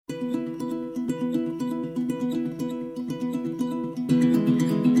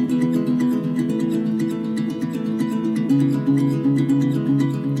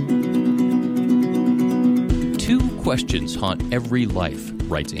questions haunt every life,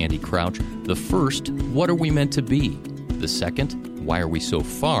 writes Andy Crouch. The first, what are we meant to be? The second, why are we so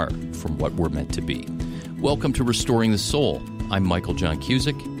far from what we're meant to be? Welcome to Restoring the Soul. I'm Michael John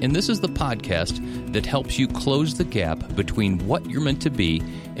Cusick, and this is the podcast that helps you close the gap between what you're meant to be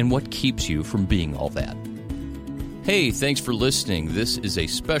and what keeps you from being all that. Hey, thanks for listening. This is a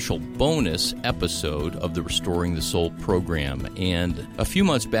special bonus episode of the Restoring the Soul program. And a few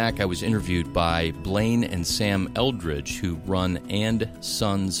months back, I was interviewed by Blaine and Sam Eldridge, who run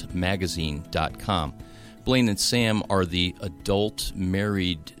AndSonsMagazine.com. Blaine and Sam are the adult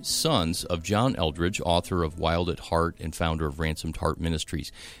married sons of John Eldridge, author of Wild at Heart and founder of Ransomed Heart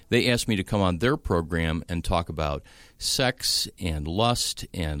Ministries. They asked me to come on their program and talk about sex and lust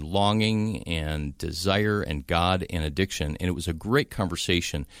and longing and desire and God and addiction, and it was a great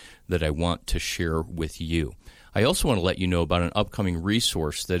conversation that I want to share with you. I also want to let you know about an upcoming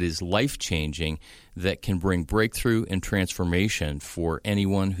resource that is life-changing that can bring breakthrough and transformation for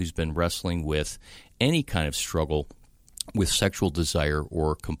anyone who's been wrestling with any kind of struggle with sexual desire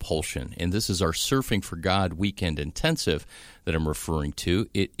or compulsion. And this is our Surfing for God weekend intensive that I'm referring to.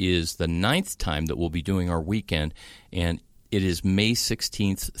 It is the 9th time that we'll be doing our weekend, and it is May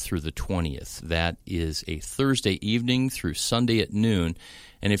 16th through the 20th. That is a Thursday evening through Sunday at noon.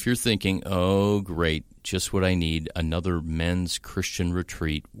 And if you're thinking, oh, great, just what I need, another men's Christian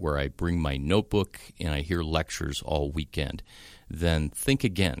retreat where I bring my notebook and I hear lectures all weekend, then think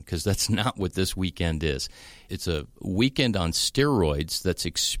again, because that's not what this weekend is. It's a weekend on steroids that's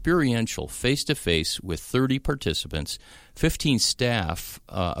experiential, face-to-face with 30 participants, 15 staff,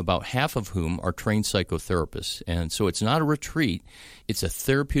 about half of whom are trained psychotherapists. And so it's not a retreat. It's a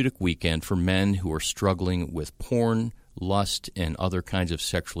therapeutic weekend for men who are struggling with porn, lust, and other kinds of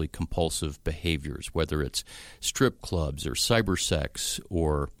sexually compulsive behaviors, whether it's strip clubs or cybersex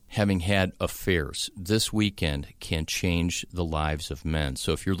or having had affairs. This weekend can change the lives of men.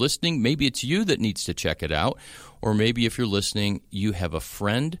 So if you're listening, maybe it's you that needs to check it out, or maybe if you're listening, you have a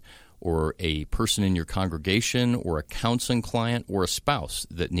friend or a person in your congregation or a counseling client or a spouse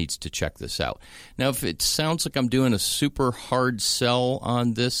that needs to check this out. Now, if it sounds like I'm doing a super hard sell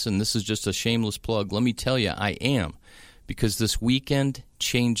on this and this is just a shameless plug, let me tell you, I am. Because this weekend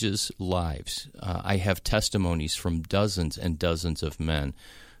changes lives. I have testimonies from dozens and dozens of men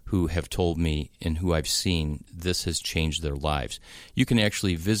who have told me and who I've seen this has changed their lives. You can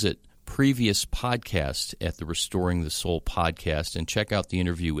actually visit previous podcasts at the Restoring the Soul podcast and check out the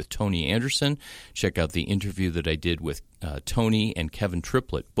interview with Tony Anderson. Check out the interview that I did with Tony and Kevin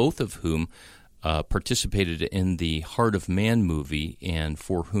Triplett, both of whom participated in the Heart of Man movie and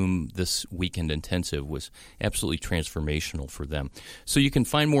for whom this weekend intensive was absolutely transformational for them. So you can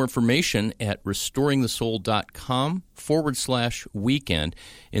find more information at restoringthesoul.com/weekend.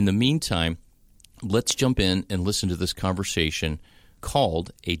 In the meantime, let's jump in and listen to this conversation called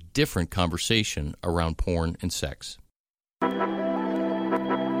A Different Conversation Around Porn and Sex.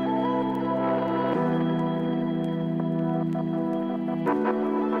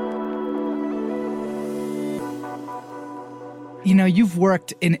 You know, you've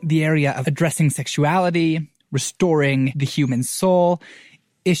worked in the area of addressing sexuality, restoring the human soul,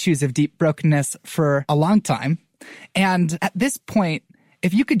 issues of deep brokenness for a long time. And at this point,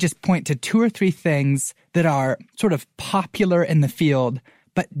 if you could just point to 2 or 3 things that are sort of popular in the field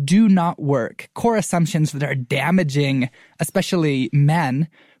but do not work, core assumptions that are damaging, especially men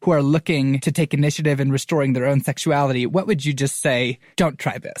who are looking to take initiative in restoring their own sexuality, what would you just say, don't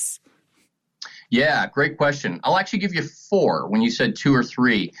try this? Yeah, great question. I'll actually give you 4 when you said 2 or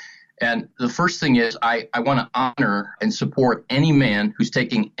 3. And the first thing is I want to honor and support any man who's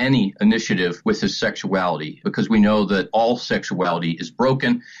taking any initiative with his sexuality, because we know that all sexuality is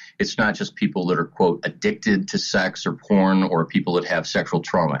broken. It's not just people that are, quote, addicted to sex or porn or people that have sexual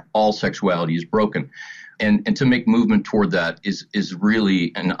trauma. All sexuality is broken. And to make movement toward that is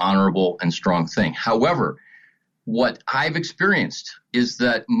really an honorable and strong thing. However, what I've experienced is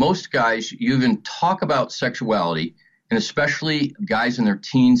that most guys, you even talk about sexuality, and especially guys in their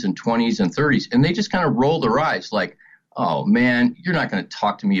teens and 20s and 30s, and they just kind of roll their eyes like, oh, man, you're not going to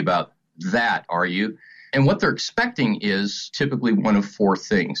talk to me about that, are you? And what they're expecting is typically one of 4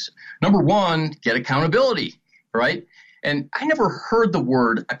 things. Number 1, get accountability, right? And I never heard the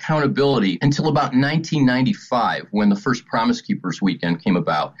word accountability until about 1995 when the first Promise Keepers weekend came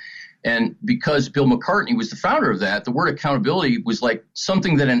about. And because Bill McCartney was the founder of that, the word accountability was like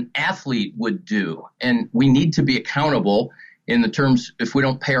something that an athlete would do. And we need to be accountable in the terms, if we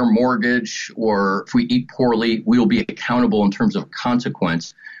don't pay our mortgage or if we eat poorly, we will be accountable in terms of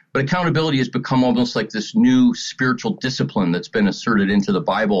consequence. But accountability has become almost like this new spiritual discipline that's been asserted into the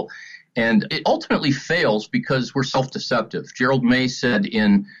Bible. And it ultimately fails because we're self-deceptive. Gerald May said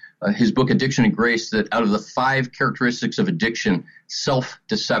in his book, Addiction and Grace, that out of the 5 characteristics of addiction,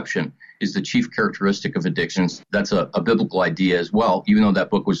 self-deception is the chief characteristic of addictions. That's a biblical idea as well, even though that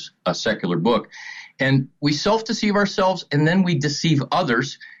book was a secular book. And we self-deceive ourselves, and then we deceive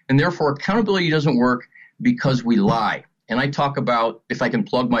others, and therefore accountability doesn't work because we lie. And I talk about, if I can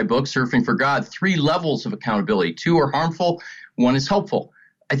plug my book, Surfing for God, 3 levels of accountability. 2 are harmful, 1 is helpful.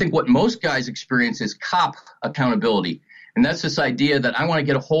 I think what most guys experience is cop accountability. And that's this idea that I want to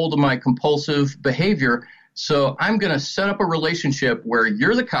get a hold of my compulsive behavior. So I'm going to set up a relationship where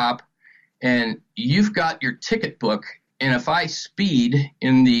you're the cop and you've got your ticket book. And if I speed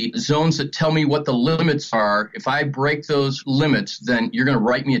in the zones that tell me what the limits are, if I break those limits, then you're going to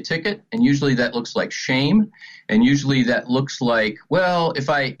write me a ticket. And usually that looks like shame. And usually that looks like, well,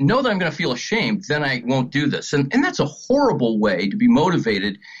 if I know that I'm going to feel ashamed, then I won't do this. And that's a horrible way to be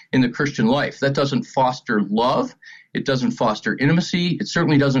motivated in the Christian life. That doesn't foster love. It doesn't foster intimacy. It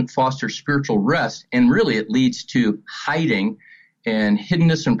certainly doesn't foster spiritual rest. And really it leads to hiding and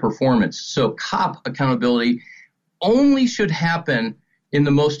hiddenness and performance. So cop accountability only should happen in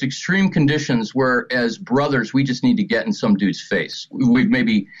the most extreme conditions where, as brothers, we just need to get in some dude's face. We've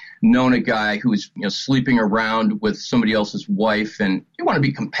maybe known a guy who's sleeping around with somebody else's wife, and you want to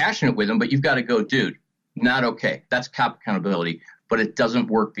be compassionate with him, but you've got to go, dude, not okay. That's cop accountability, but it doesn't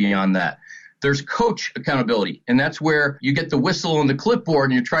work beyond that. There's coach accountability, and that's where you get the whistle and the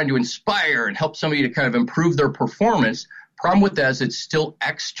clipboard, and you're trying to inspire and help somebody to kind of improve their performance. Problem with that is it's still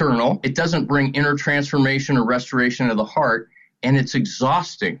external. It doesn't bring inner transformation or restoration of the heart, and it's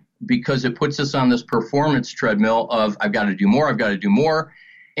exhausting because it puts us on this performance treadmill of I've got to do more, I've got to do more.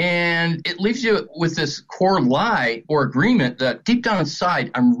 And it leaves you with this core lie or agreement that deep down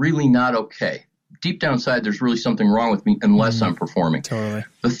inside, I'm really not okay. Deep down inside, there's really something wrong with me unless I'm performing. Totally.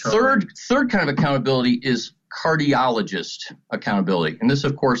 The third kind of accountability is cardiologist accountability. And this,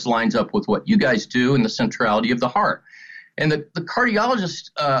 of course, lines up with what you guys do in the centrality of the heart. And the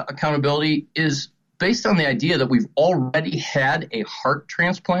cardiologist accountability is based on the idea that we've already had a heart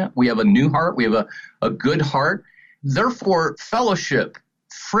transplant. We have a new heart. We have a good heart. Therefore, fellowship,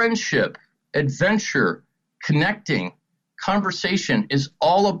 friendship, adventure, connecting, conversation is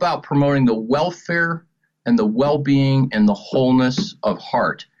all about promoting the welfare and the well-being and the wholeness of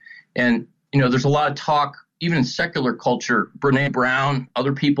heart. And, there's a lot of talk, even in secular culture. Brene Brown,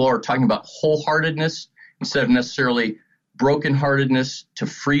 other people are talking about wholeheartedness instead of necessarily brokenheartedness to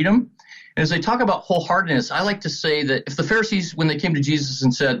freedom. And as they talk about wholeheartedness, I like to say that if the Pharisees, when they came to Jesus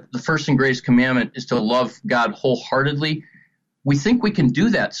and said the first and greatest commandment is to love God wholeheartedly, we think we can do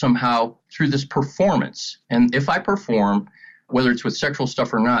that somehow through this performance. And if I perform, whether it's with sexual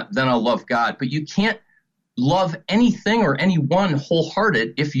stuff or not, then I'll love God. But you can't love anything or anyone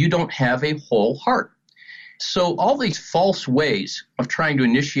wholehearted if you don't have a whole heart. So all these false ways of trying to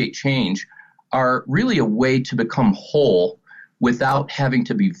initiate change are really a way to become whole without having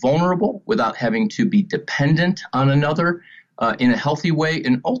to be vulnerable, without having to be dependent on another in a healthy way,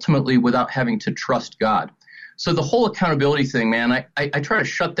 and ultimately without having to trust God. So the whole accountability thing, man, I try to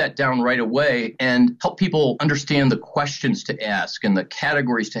shut that down right away and help people understand the questions to ask and the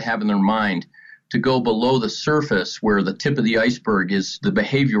categories to have in their mind to go below the surface where the tip of the iceberg is the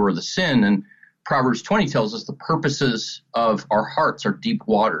behavior or the sin. And Proverbs 20 tells us the purposes of our hearts are deep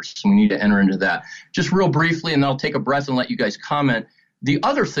waters. So we need to enter into that. Just real briefly, and then I'll take a breath and let you guys comment. The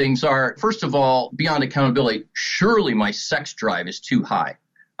other things are, first of all, beyond accountability, surely my sex drive is too high.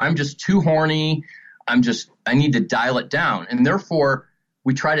 I'm just too horny. I need to dial it down. And therefore,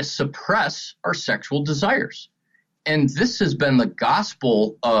 we try to suppress our sexual desires. And this has been the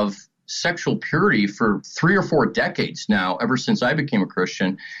gospel of sexual purity for 3 or 4 decades now, ever since I became a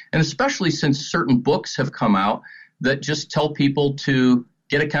Christian, and especially since certain books have come out that just tell people to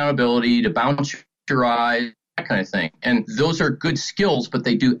get accountability, to bounce your eyes, that kind of thing. And those are good skills, but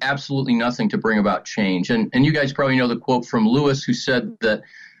they do absolutely nothing to bring about change. And you guys probably know the quote from Lewis, who said that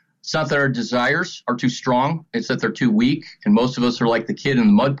it's not that our desires are too strong, it's that they're too weak. And most of us are like the kid in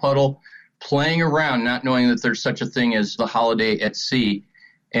the mud puddle, playing around, not knowing that there's such a thing as the holiday at sea.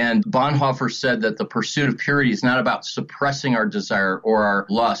 And Bonhoeffer said that the pursuit of purity is not about suppressing our desire or our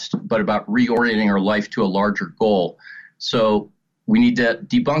lust, but about reorienting our life to a larger goal. So we need to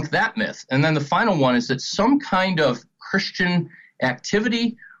debunk that myth. And then the final one is that some kind of Christian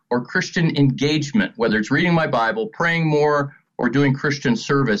activity or Christian engagement, whether it's reading my Bible, praying more, or doing Christian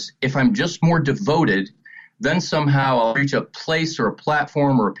service, if I'm just more devoted, then somehow I'll reach a place or a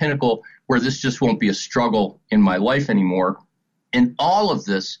platform or a pinnacle where this just won't be a struggle in my life anymore. And all of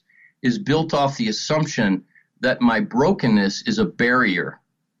this is built off the assumption that my brokenness is a barrier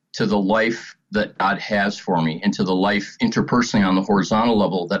to the life that God has for me and to the life interpersonally on the horizontal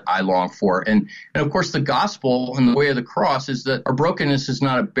level that I long for. And of course, the gospel and the way of the cross is that our brokenness is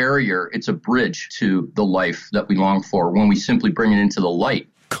not a barrier. It's a bridge to the life that we long for when we simply bring it into the light.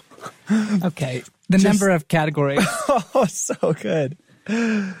 Okay. The number of categories. Oh, so good.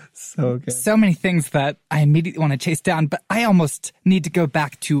 So good. So many things that I immediately want to chase down, but I almost need to go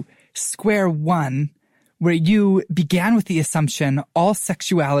back to square one, where you began with the assumption all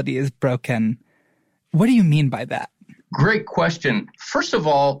sexuality is broken. What do you mean by that? Great question. First of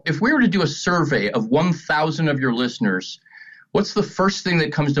all, if we were to do a survey of 1,000 of your listeners, what's the first thing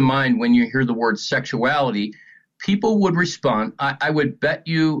that comes to mind when you hear the word sexuality? People would respond, I would bet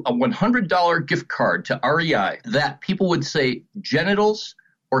you a $100 gift card to REI that people would say genitals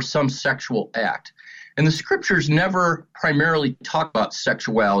or some sexual act. And the scriptures never primarily talk about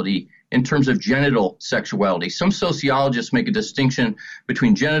sexuality in terms of genital sexuality. Some sociologists make a distinction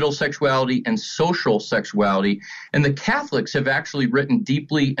between genital sexuality and social sexuality, and the Catholics have actually written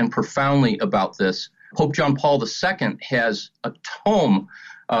deeply and profoundly about this. Pope John Paul II has a tome,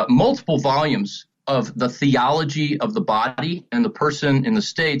 multiple volumes of the theology of the body, and the person in the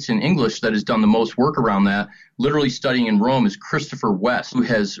States in English that has done the most work around that, literally studying in Rome, is Christopher West, who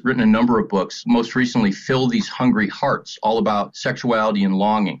has written a number of books, most recently Fill These Hungry Hearts, all about sexuality and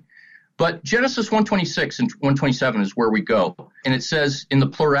longing. But Genesis 1:26 and 1:27 is where we go. And it says, in the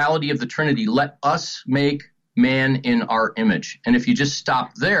plurality of the Trinity, let us make man in our image. And if you just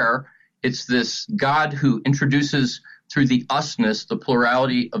stop there, it's this God who introduces through the usness, the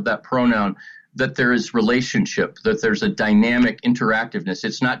plurality of that pronoun, that there is relationship, that there's a dynamic interactiveness.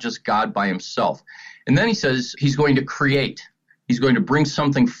 It's not just God by himself. And then he says he's going to create. He's going to bring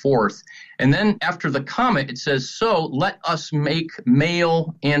something forth. And then after the comma, it says, so let us make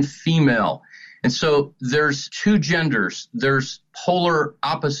male and female. And so there's two genders. There's polar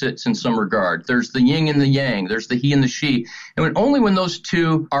opposites in some regard. There's the yin and the yang. There's the he and the she. And only when those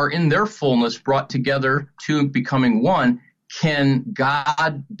two are in their fullness brought together to becoming one can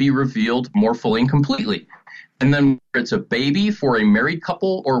God be revealed more fully and completely. And then whether it's a baby for a married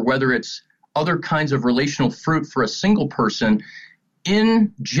couple or whether it's other kinds of relational fruit for a single person,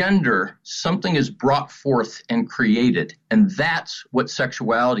 in gender, something is brought forth and created. And that's what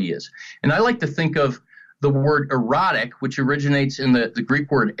sexuality is. And I like to think of the word erotic, which originates in the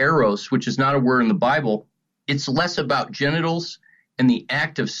Greek word eros, which is not a word in the Bible. It's less about genitals and the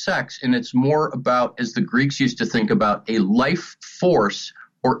act of sex, and it's more about, as the Greeks used to think about, a life force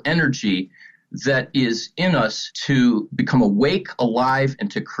or energy that is in us to become awake, alive, and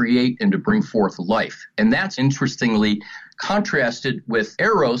to create and to bring forth life. And that's interestingly contrasted with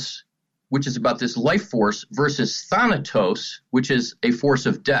eros, which is about this life force, versus thanatos, which is a force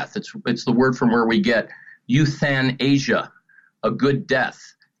of death. It's the word from where we get euthanasia, a good death.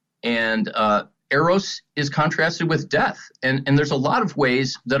 And eros is contrasted with death. And there's a lot of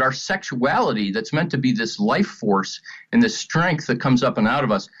ways that our sexuality that's meant to be this life force and this strength that comes up and out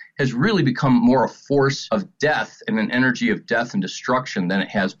of us has really become more a force of death and an energy of death and destruction than it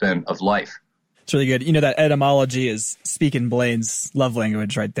has been of life. It's really good. You know, that etymology is speaking Blaine's love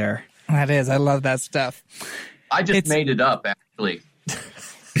language right there. That is. I love that stuff. I just made it up, actually.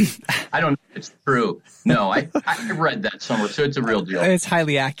 I don't know if it's true. No, I read that somewhere, so it's a real deal. It's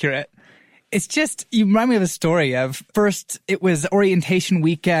highly accurate. It's just, you remind me of a story of first it was orientation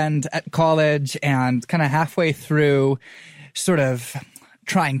weekend at college and kind of halfway through sort of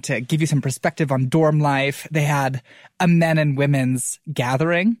trying to give you some perspective on dorm life. They had a men and women's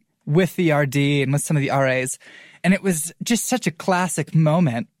gathering with the RD and with some of the RAs. And it was just such a classic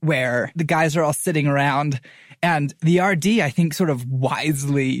moment where the guys are all sitting around and the RD, I think, sort of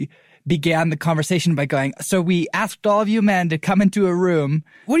wisely began the conversation by going, so we asked all of you men to come into a room.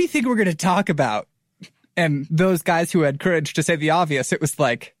 What do you think we're going to talk about? And those guys who had courage to say the obvious, it was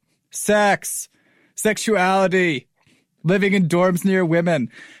like sex, sexuality, living in dorms near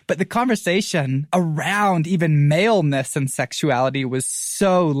women. But the conversation around even maleness and sexuality was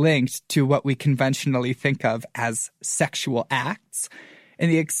so linked to what we conventionally think of as sexual acts.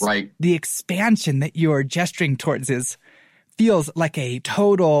 And the expansion that you're gesturing towards feels like a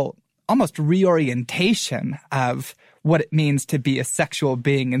total almost reorientation of what it means to be a sexual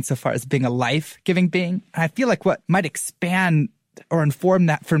being insofar as being a life-giving being. And I feel like what might expand or inform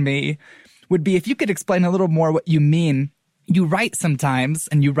that for me would be if you could explain a little more what you mean. You write sometimes,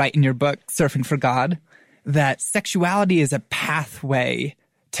 and you write in your book, Surfing for God, that sexuality is a pathway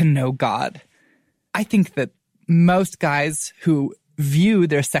to know God. I think that most guys who view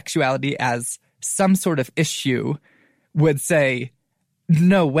their sexuality as some sort of issue would say,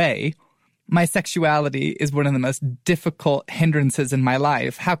 no way. My sexuality is one of the most difficult hindrances in my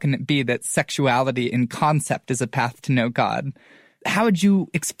life. How can it be that sexuality in concept is a path to know God? How would you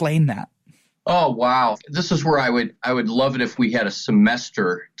explain that? Oh, wow. This is where I would love it if we had a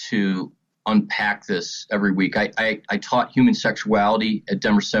semester to unpack this every week. I taught human sexuality at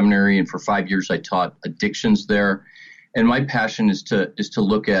Denver Seminary, and for 5 years I taught addictions there. And my passion is to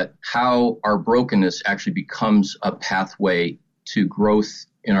look at how our brokenness actually becomes a pathway to growth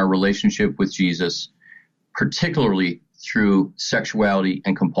in our relationship with Jesus, particularly through sexuality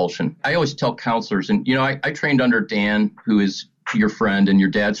and compulsion. I always tell counselors, and I trained under Dan, who is your friend and your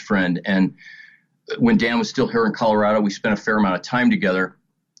dad's friend. And when Dan was still here in Colorado, we spent a fair amount of time together.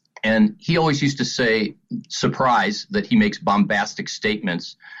 And he always used to say, surprise, that he makes bombastic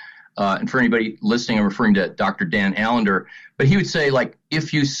statements. And for anybody listening, I'm referring to Dr. Dan Allender. But he would say, like,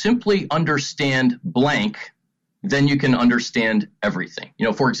 if you simply understand blank, then you can understand everything.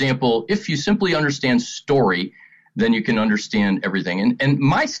 For example, if you simply understand story, then you can understand everything. And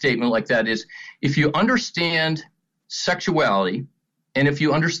my statement like that is, if you understand sexuality, and if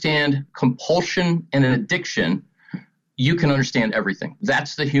you understand compulsion and an addiction, you can understand everything.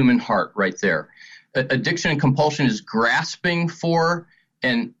 That's the human heart right there. Addiction and compulsion is grasping for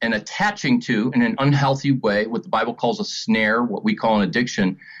and attaching to, in an unhealthy way, what the Bible calls a snare, what we call an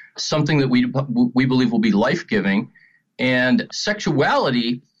addiction, something that we believe will be life-giving. And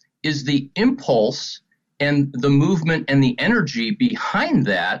sexuality is the impulse and the movement and the energy behind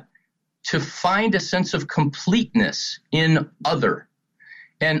that to find a sense of completeness in other.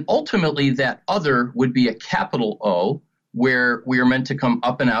 And ultimately, that other would be a capital O, where we are meant to come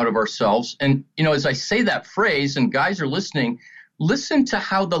up and out of ourselves. And, as I say that phrase, and guys are listening, listen to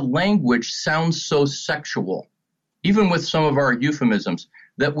how the language sounds so sexual, even with some of our euphemisms,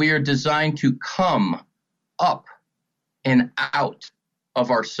 that we are designed to come up and out of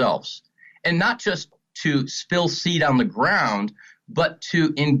ourselves. And not just to spill seed on the ground, but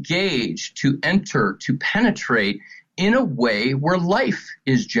to engage, to enter, to penetrate in a way where life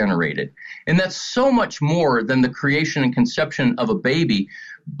is generated. And that's so much more than the creation and conception of a baby.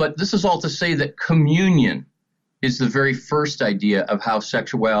 But this is all to say that communion is the very first idea of how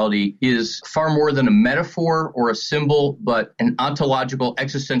sexuality is far more than a metaphor or a symbol, but an ontological,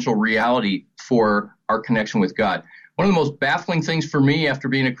 existential reality for our connection with God. One of the most baffling things for me after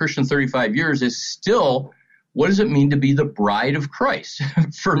being a Christian 35 years is still, what does it mean to be the bride of Christ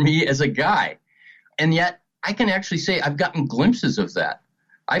for me as a guy? And yet, I can actually say I've gotten glimpses of that.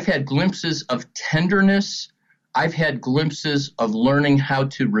 I've had glimpses of tenderness. I've had glimpses of learning how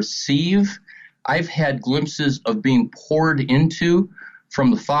to receive. I've had glimpses of being poured into from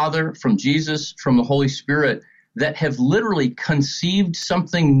the Father, from Jesus, from the Holy Spirit that have literally conceived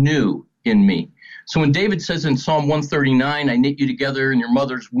something new in me. So when David says in Psalm 139, I knit you together in your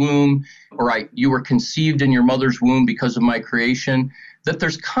mother's womb, or you were conceived in your mother's womb because of my creation, that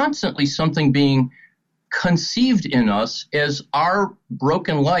there's constantly something being conceived in us as our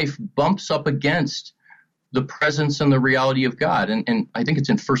broken life bumps up against the presence and the reality of God. And I think it's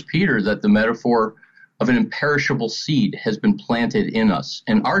in 1 Peter that the metaphor of an imperishable seed has been planted in us.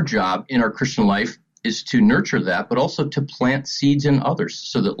 And our job in our Christian life is to nurture that, but also to plant seeds in others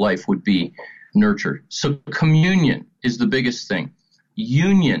so that life would be nurtured. So communion is the biggest thing.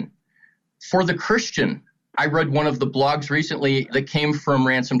 Union. For the Christian, I read one of the blogs recently that came from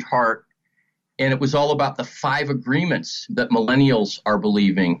Ransomed Heart, and it was all about the 5 agreements that millennials are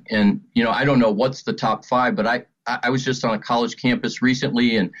believing. And, I don't know what's the top 5, but I was just on a college campus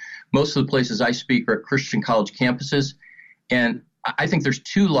recently, and most of the places I speak are at Christian college campuses. And I think there's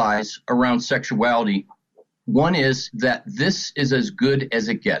 2 lies around sexuality. One is that this is as good as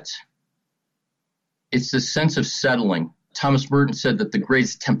it gets. It's the sense of settling. Thomas Merton said that the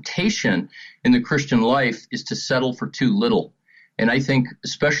greatest temptation in the Christian life is to settle for too little. And I think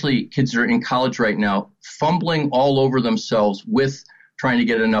especially kids that are in college right now, fumbling all over themselves with trying to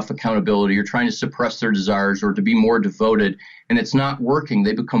get enough accountability or trying to suppress their desires or to be more devoted, and it's not working.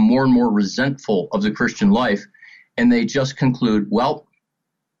 They become more and more resentful of the Christian life, and they just conclude, well,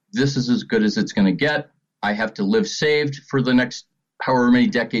 this is as good as it's going to get. I have to live saved for the next however many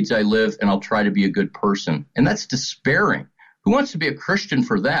decades I live, and I'll try to be a good person. And that's despairing. Who wants to be a Christian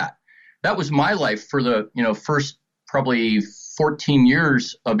for that? That was my life for the first probably 14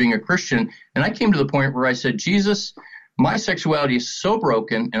 years of being a Christian. And I came to the point where I said, Jesus, my sexuality is so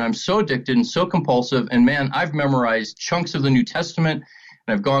broken and I'm so addicted and so compulsive. And man, I've memorized chunks of the New Testament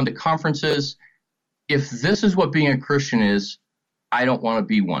and I've gone to conferences. If this is what being a Christian is, I don't want to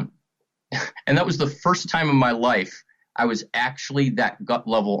be one. And that was the first time in my life I was actually that gut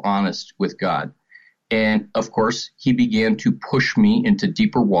level honest with God. And of course, he began to push me into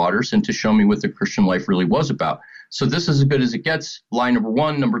deeper waters and to show me what the Christian life really was about. So this is as good as it gets. Line number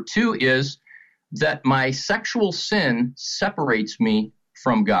one. Number two is that my sexual sin separates me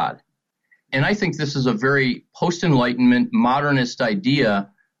from God. And I think this is a very post-Enlightenment, modernist idea,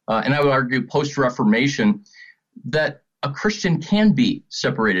 and I would argue post-Reformation, that a Christian can be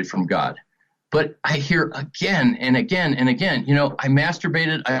separated from God. But I hear again and again and again, I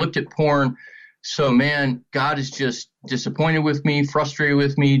masturbated, I looked at porn, so man, God is just disappointed with me, frustrated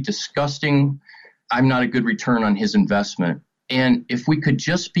with me, disgusting. I'm not a good return on his investment. And if we could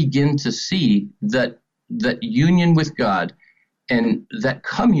just begin to see that union with God and that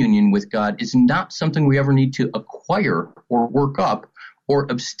communion with God is not something we ever need to acquire or work up or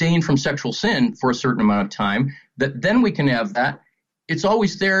abstain from sexual sin for a certain amount of time, that then we can have that. It's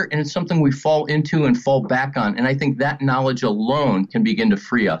always there, and it's something we fall into and fall back on. And I think that knowledge alone can begin to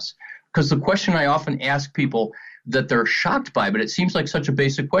free us. Because the question I often ask people that they're shocked by, but it seems like such a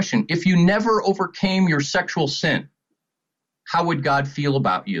basic question, if you never overcame your sexual sin, how would God feel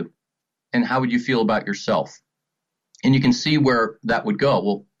about you? And how would you feel about yourself? And you can see where that would go.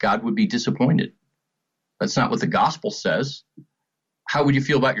 Well, God would be disappointed. That's not what the gospel says. How would you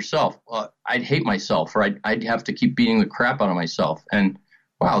feel about yourself? I'd hate myself, or I'd have to keep beating the crap out of myself. And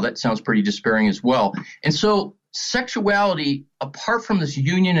wow, that sounds pretty despairing as well. And so sexuality, apart from this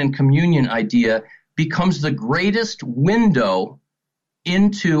union and communion idea, becomes the greatest window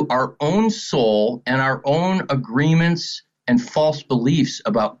into our own soul and our own agreements and false beliefs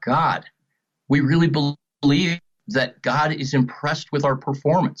about God. We really believe that God is impressed with our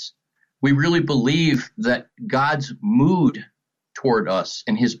performance. We really believe that God's mood toward us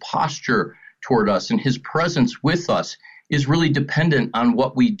and his posture toward us and his presence with us is really dependent on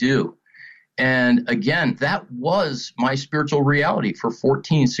what we do. And again, that was my spiritual reality for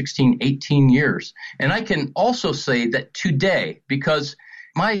 14, 16, 18 years. And I can also say that today, because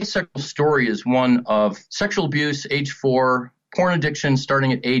my sexual story is one of sexual abuse, age 4, porn addiction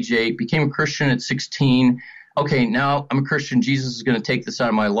starting at age 8, became a Christian at 16. Okay, now I'm a Christian. Jesus is going to take this out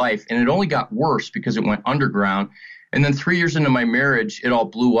of my life. And it only got worse because it went underground. And then 3 years into my marriage, it all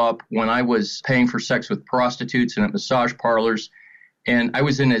blew up when I was paying for sex with prostitutes and at massage parlors. And I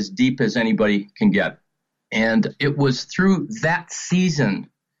was in as deep as anybody can get. And it was through that season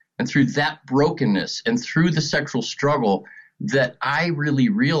and through that brokenness and through the sexual struggle that I really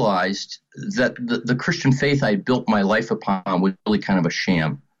realized that the Christian faith I built my life upon was really kind of a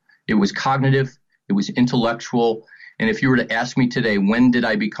sham. It was cognitive. It was intellectual. And if you were to ask me today, when did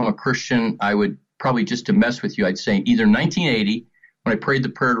I become a Christian, I would probably, just to mess with you, I'd say either 1980, when I prayed the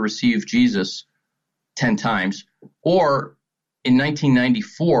prayer to receive Jesus 10 times, or in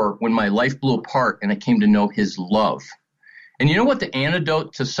 1994, when my life blew apart and I came to know his love. And you know what the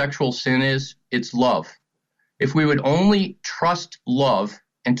antidote to sexual sin is? It's love. If we would only trust love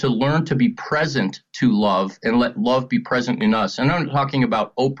and to learn to be present to love and let love be present in us. And I'm not talking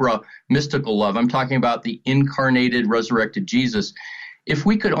about Oprah mystical love. I'm talking about the incarnated, resurrected Jesus. If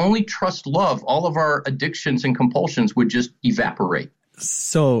we could only trust love, all of our addictions and compulsions would just evaporate.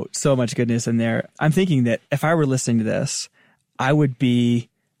 So much goodness in there. I'm thinking that if I were listening to this, I would be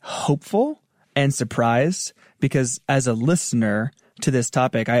hopeful and surprised, because as a listener to this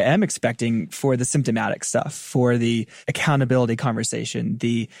topic, I am expecting for the symptomatic stuff, for the accountability conversation,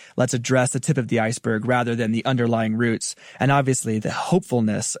 the let's address the tip of the iceberg rather than the underlying roots. And obviously the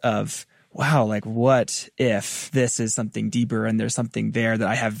hopefulness of, wow, like what if this is something deeper and there's something there that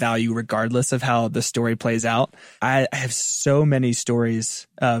I have value regardless of how the story plays out. I have so many stories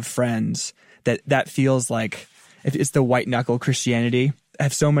of friends that feels like if it's the white knuckle Christianity. I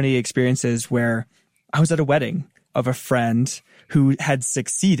have so many experiences where I was at a wedding of a friend who had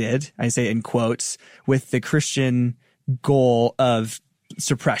succeeded, I say in quotes, with the Christian goal of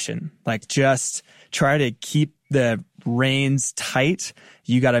suppression, like just try to keep the reins tight.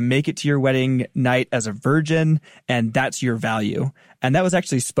 You got to make it to your wedding night as a virgin, and that's your value. And that was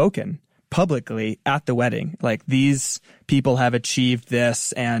actually spoken publicly at the wedding. Like, these people have achieved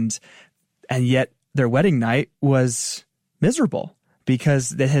this, and yet their wedding night was miserable because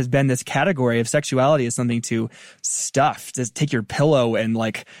there has been this category of sexuality as something to stuff, to take your pillow and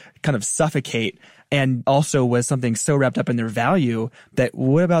like kind of suffocate, and also was something so wrapped up in their value that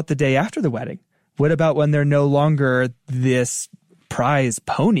what about the day after the wedding? What about when they're no longer this prize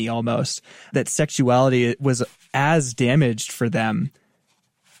pony almost? That sexuality was as damaged for them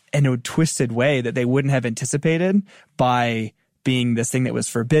in a twisted way that they wouldn't have anticipated by being this thing that was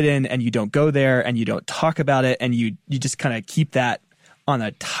forbidden, and you don't go there and you don't talk about it, and you just kind of keep that on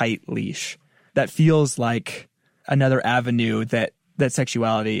a tight leash. That feels like another avenue that that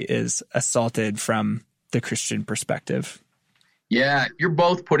sexuality is assaulted from the Christian perspective. Yeah, you're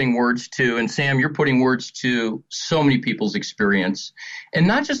both putting words to, and Sam, you're putting words to so many people's experience. And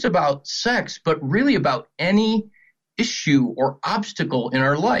not just about sex, but really about any issue or obstacle in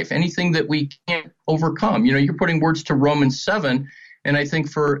our life, anything that we can't overcome. You know, you're putting words to Romans 7, and I think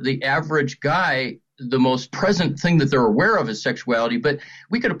for the average guy, the most present thing that they're aware of is sexuality, but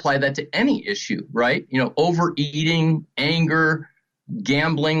we could apply that to any issue, right? You know, overeating, anger,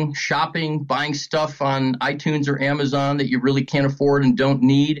 gambling, shopping, buying stuff on iTunes or Amazon that you really can't afford and don't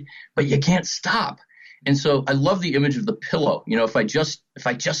need, but you can't stop. And so I love the image of the pillow. You know, if I just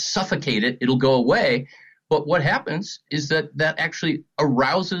suffocate it, it'll go away. But what happens is that actually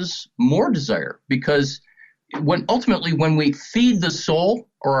arouses more desire, because when we feed the soul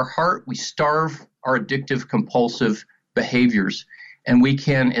or our heart, we starve our addictive, compulsive behaviors. And we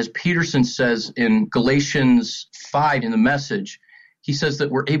can, as Peterson says in Galatians 5 in the Message, he says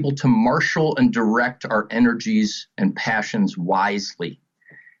that we're able to marshal and direct our energies and passions wisely.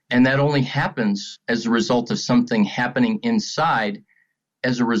 And that only happens as a result of something happening inside,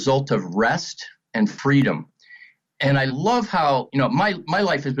 as a result of rest and freedom. And I love how, you know, my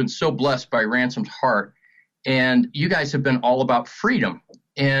life has been so blessed by Ransomed Heart, and you guys have been all about freedom.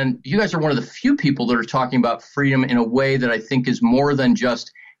 And you guys are one of the few people that are talking about freedom in a way that I think is more than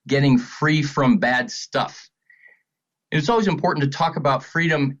just getting free from bad stuff. It's always important to talk about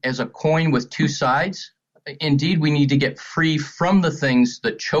freedom as a coin with two sides. Indeed, we need to get free from the things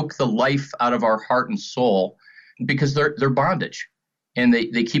that choke the life out of our heart and soul, because they're bondage and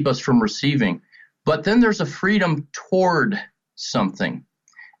they keep us from receiving. But then there's a freedom toward something.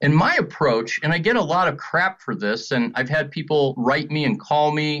 And my approach, and I get a lot of crap for this, and I've had people write me and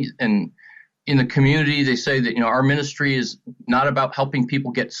call me, and in the community they say that, you know, our ministry is not about helping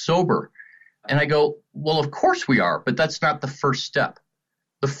people get sober. And I go, well, of course we are, but that's not the first step.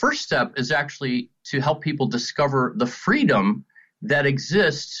 The first step is actually to help people discover the freedom that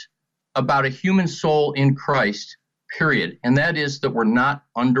exists about a human soul in Christ, period. And that is that we're not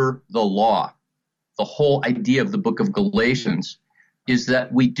under the law. The whole idea of the book of Galatians is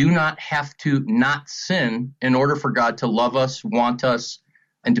that we do not have to not sin in order for God to love us, want us,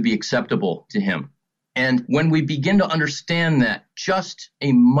 and to be acceptable to him. And when we begin to understand that just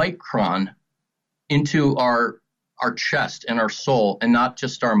a micron into our chest and our soul and not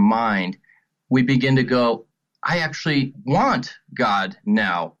just our mind, we begin to go, I actually want God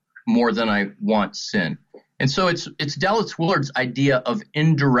now more than I want sin. And so it's Dallas Willard's idea of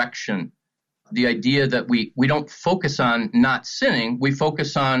indirection, the idea that we don't focus on not sinning, we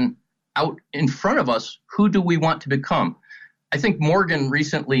focus on out in front of us, who do we want to become? I think Morgan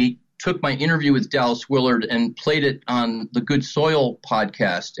recently took my interview with Dallas Willard and played it on the Good Soil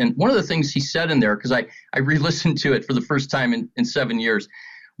podcast. And one of the things he said in there, because I re-listened to it for the first time in 7 years,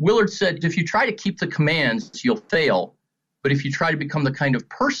 Willard said, if you try to keep the commands, you'll fail. But if you try to become the kind of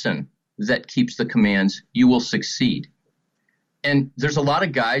person that keeps the commands, you will succeed. And there's a lot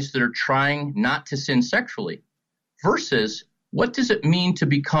of guys that are trying not to sin sexually, versus what does it mean to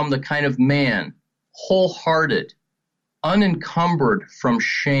become the kind of man, wholehearted, unencumbered from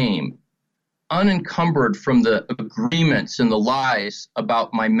shame, unencumbered from the agreements and the lies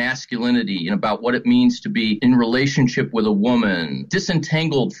about my masculinity and about what it means to be in relationship with a woman,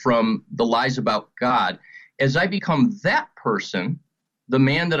 disentangled from the lies about God. As I become that person, the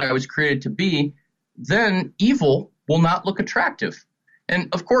man that I was created to be, then evil will not look attractive. And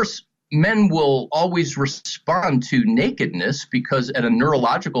of course, men will always respond to nakedness because at a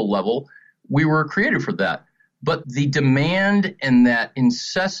neurological level, we were created for that. But the demand and that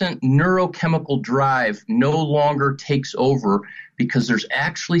incessant neurochemical drive no longer takes over, because there's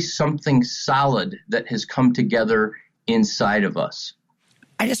actually something solid that has come together inside of us.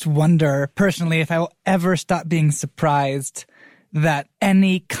 I just wonder personally if I will ever stop being surprised that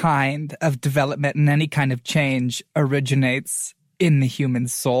any kind of development and any kind of change originates in the human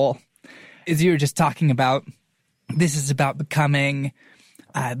soul. As you were just talking about, this is about becoming,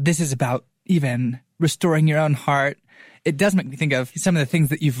 this is about even restoring your own heart. It does make me think of some of the things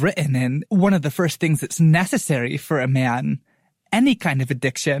that you've written. And one of the first things that's necessary for a man, any kind of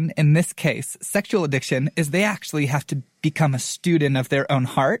addiction, in this case, sexual addiction, is they actually have to become a student of their own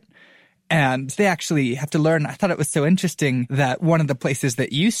heart. And they actually have to learn. I thought it was so interesting that one of the places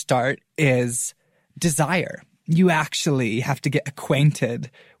that you start is desire. You actually have to get acquainted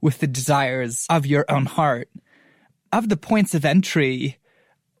with the desires of your own heart. Of the points of entry,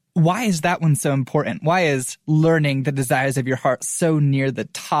 why is that one so important? Why is learning the desires of your heart so near the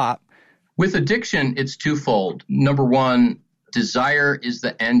top? With addiction, it's twofold. Number one, desire is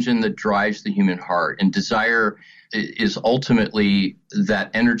the engine that drives the human heart. And desire is ultimately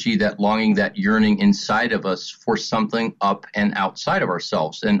that energy, that longing, that yearning inside of us for something up and outside of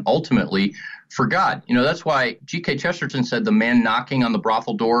ourselves, and ultimately for God. That's why G.K. Chesterton said the man knocking on the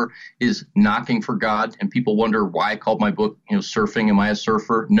brothel door is knocking for God. And people wonder why I called my book, Surfing. Am I a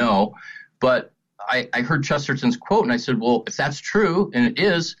surfer? No. But I heard Chesterton's quote and I said, well, if that's true, and it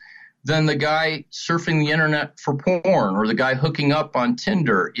is, then the guy surfing the internet for porn or the guy hooking up on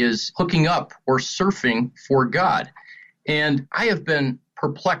Tinder is hooking up or surfing for God. And I have been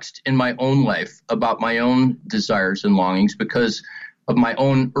perplexed in my own life about my own desires and longings because of my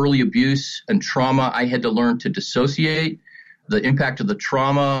own early abuse and trauma. I had to learn to dissociate the impact of the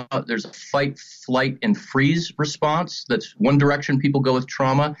trauma. There's a fight, flight, and freeze response. That's one direction people go with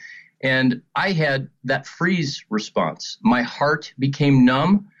trauma. And I had that freeze response. My heart became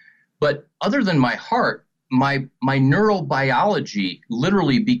numb. But other than my heart, my neurobiology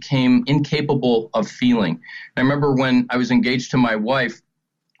literally became incapable of feeling. I remember when I was engaged to my wife,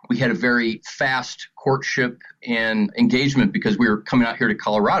 we had a very fast courtship and engagement because we were coming out here to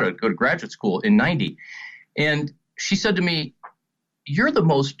Colorado to go to graduate school in 90. And she said to me, "You're the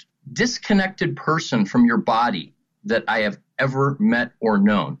most disconnected person from your body that I have ever met or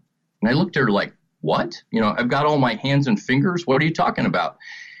known." And I looked at her like, "What? I've got all my hands and fingers. What are you talking about?"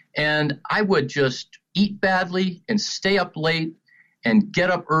 And I would just eat badly and stay up late and get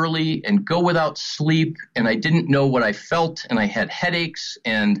up early and go without sleep. And I didn't know what I felt. And I had headaches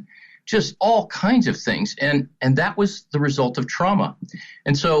and just all kinds of things. And that was the result of trauma.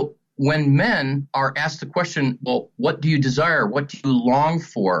 And so when men are asked the question, well, what do you desire? What do you long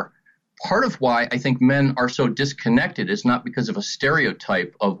for? Part of why I think men are so disconnected is not because of a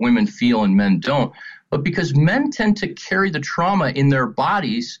stereotype of women feel and men don't, but because men tend to carry the trauma in their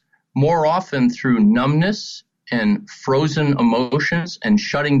bodies more often through numbness and frozen emotions and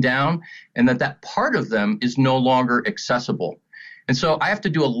shutting down, and that part of them is no longer accessible. And so I have to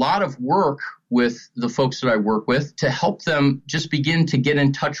do a lot of work with the folks that I work with to help them just begin to get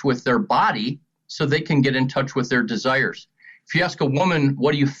in touch with their body so they can get in touch with their desires. If you ask a woman,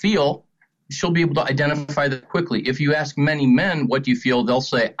 what do you feel? She'll be able to identify that quickly. If you ask many men, what do you feel? They'll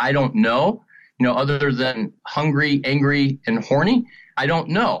say, I don't know. Other than hungry, angry, and horny, I don't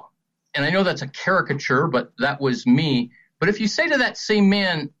know. And I know that's a caricature, but that was me. But if you say to that same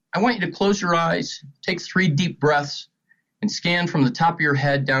man, I want you to close your eyes, take 3 deep breaths, and scan from the top of your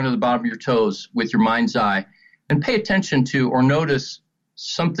head down to the bottom of your toes with your mind's eye, and pay attention to or notice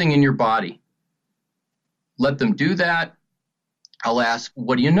something in your body. Let them do that. I'll ask,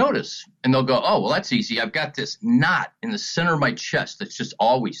 what do you notice? And they'll go, oh, well, that's easy. I've got this knot in the center of my chest that's just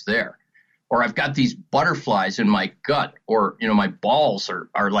always there. Or I've got these butterflies in my gut, or, my balls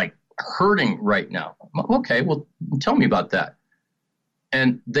are like hurting right now. Okay, well, tell me about that.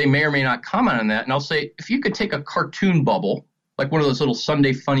 And they may or may not comment on that. And I'll say, if you could take a cartoon bubble, like one of those little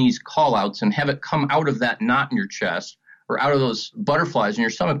Sunday Funnies call-outs, and have it come out of that knot in your chest or out of those butterflies in your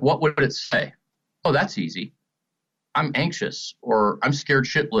stomach, what would it say? Oh, that's easy. I'm anxious, or I'm scared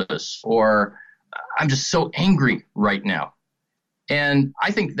shitless, or I'm just so angry right now. And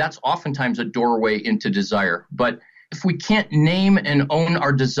I think that's oftentimes a doorway into desire. But if we can't name and own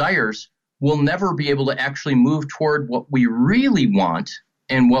our desires, we'll never be able to actually move toward what we really want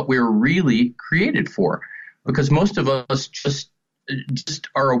and what we're really created for. Because most of us just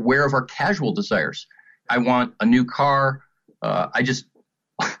are aware of our casual desires. I want a new car.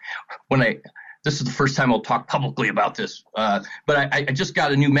 This is the first time I'll talk publicly about this, but I just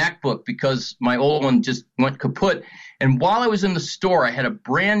got a new MacBook because my old one just went kaput. And while I was in the store, I had a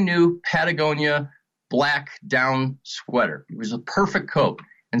brand new Patagonia black down sweater. It was a perfect coat,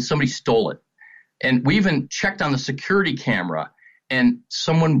 and somebody stole it. And we even checked on the security camera, and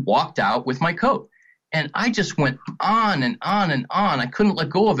someone walked out with my coat. And I just went on and on and on. I couldn't let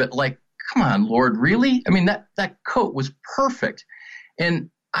go of it. Like, come on, Lord, really? I mean, that coat was perfect. And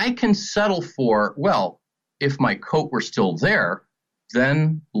I can settle for, well, if my coat were still there,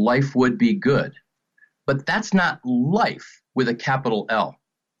 then life would be good. But that's not life with a capital L,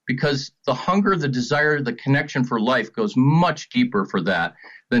 because the hunger, the desire, the connection for life goes much deeper for that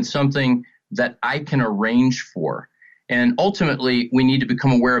than something that I can arrange for. And ultimately, we need to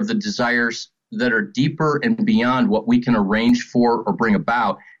become aware of the desires that are deeper and beyond what we can arrange for or bring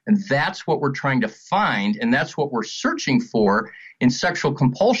about. And that's what we're trying to find, and that's what we're searching for in sexual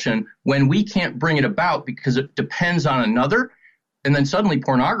compulsion when we can't bring it about because it depends on another. And then suddenly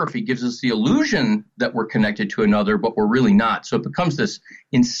pornography gives us the illusion that we're connected to another, but we're really not. So it becomes this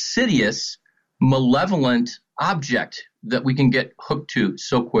insidious, malevolent object that we can get hooked to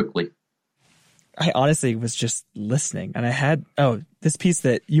so quickly. I honestly was just listening, and I had, this piece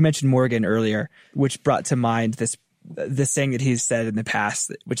that you mentioned, Morgan, earlier, which brought to mind this this saying that he's said in the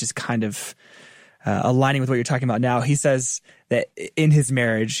past, which is kind of aligning with what you're talking about now. He says that in his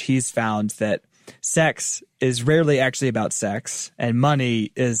marriage, he's found that sex is rarely actually about sex, and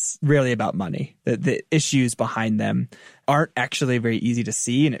money is rarely about money. The issues behind them aren't actually very easy to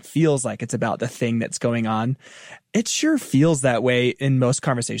see, and it feels like it's about the thing that's going on. It sure feels that way in most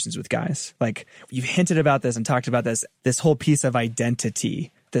conversations with guys. Like, you've hinted about this and talked about this whole piece of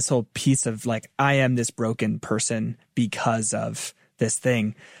identity, this whole piece of like, I am this broken person because of this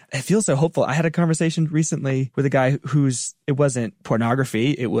thing. It feels so hopeful. I had a conversation recently with a guy it wasn't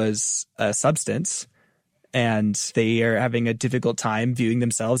pornography, it was a substance, and they are having a difficult time viewing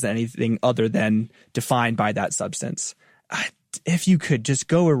themselves as anything other than defined by that substance. If you could just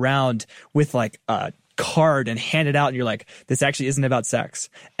go around with like a card and hand it out and you're like, this actually isn't about sex.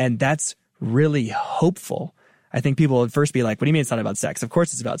 And that's really hopeful. I think people would first be like, what do you mean it's not about sex? Of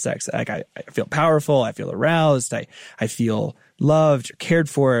course it's about sex. Like, I feel powerful. I feel aroused. I feel loved, cared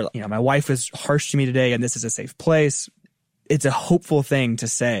for. You know, my wife was harsh to me today and this is a safe place. It's a hopeful thing to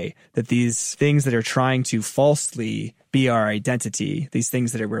say that these things that are trying to falsely be our identity, these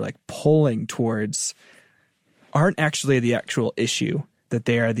things that we're like pulling towards, aren't actually the actual issue, that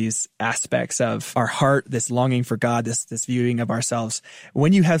they are these aspects of our heart, this longing for God, this viewing of ourselves.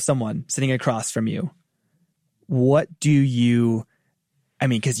 When you have someone sitting across from you, what do you,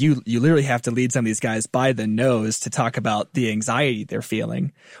 because you literally have to lead some of these guys by the nose to talk about the anxiety they're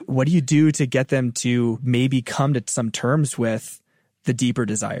feeling. What do you do to get them to maybe come to some terms with the deeper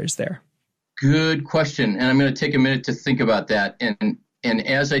desires there? Good question. And I'm going to take a minute to think about that. And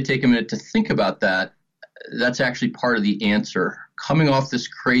as I take a minute to think about that, that's actually part of the answer. Coming off this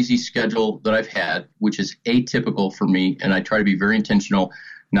crazy schedule that I've had, which is atypical for me, and I try to be very intentional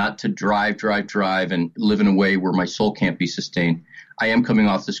not to drive and live in a way where my soul can't be sustained. I am coming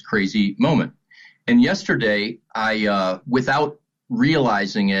off this crazy moment. And yesterday, I, without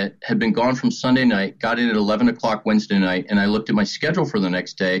realizing it, had been gone from Sunday night, got in at 11 o'clock Wednesday night, and I looked at my schedule for the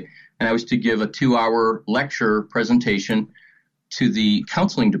next day, and I was to give a 2-hour lecture presentation to the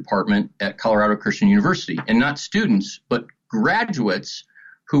counseling department at Colorado Christian University, and not students, but graduates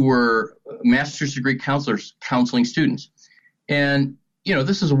who were master's degree counselors counseling students. And, you know,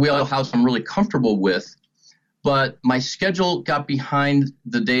 this is a wheelhouse I'm really comfortable with, but my schedule got behind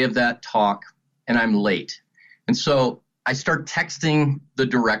the day of that talk and I'm late. And so I start texting the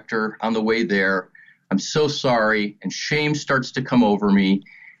director on the way there. I'm so sorry. And shame starts to come over me.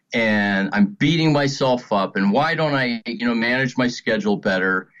 And I'm beating myself up. And why don't I, manage my schedule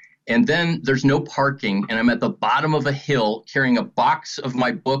better? And then there's no parking. And I'm at the bottom of a hill carrying a box of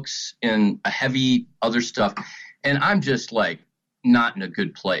my books and a heavy other stuff. And I'm just like not in a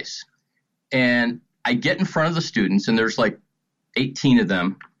good place. And I get in front of the students, and there's like 18 of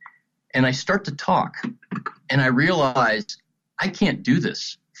them. And I start to talk. And I realize I can't do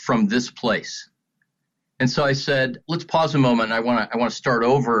this from this place. And so I said, let's pause a moment. I want to start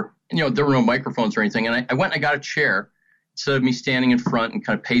over. And, there were no microphones or anything. And I went and I got a chair instead of me standing in front and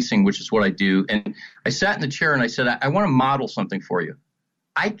kind of pacing, which is what I do. And I sat in the chair and I said, I want to model something for you.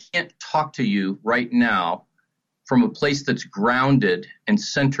 I can't talk to you right now from a place that's grounded and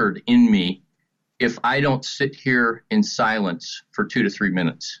centered in me if I don't sit here in silence for 2 to 3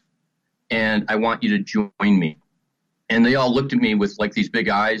 minutes. And I want you to join me. And they all looked at me with like these big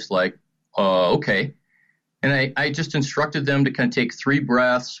eyes like, okay. And I just instructed them to kind of take 3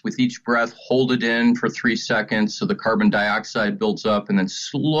 breaths. With each breath, hold it in for 3 seconds so the carbon dioxide builds up, and then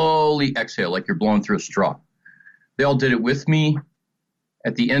slowly exhale like you're blowing through a straw. They all did it with me.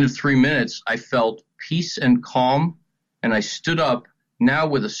 At the end of 3 minutes, I felt peace and calm, and I stood up now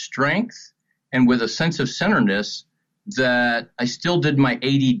with a strength and with a sense of centeredness that I still did my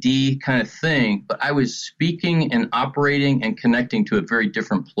ADD kind of thing, but I was speaking and operating and connecting to a very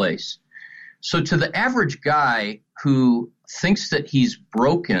different place. So to the average guy who thinks that he's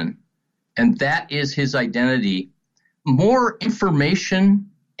broken and that is his identity, more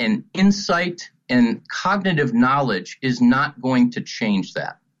information and insight and cognitive knowledge is not going to change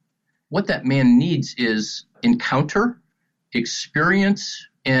that. What that man needs is encounter, experience,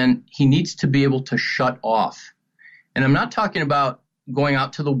 and he needs to be able to shut off. And I'm not talking about going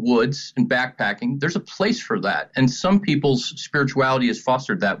out to the woods and backpacking. There's a place for that. And some people's spirituality is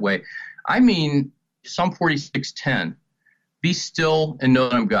fostered that way. I mean, Psalm 46:10, be still and know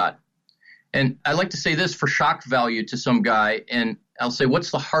that I'm God. And I like to say this for shock value to some guy, and I'll say,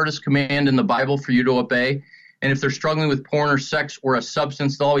 what's the hardest command in the Bible for you to obey? And if they're struggling with porn or sex or a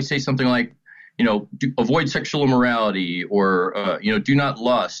substance, they'll always say something like, avoid sexual immorality or, do not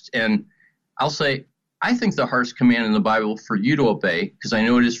lust. And I'll say, I think the hardest command in the Bible for you to obey, because I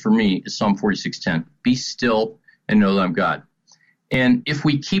know it is for me, is Psalm 46:10, be still and know that I'm God. And if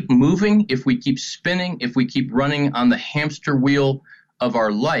we keep moving, if we keep spinning, if we keep running on the hamster wheel of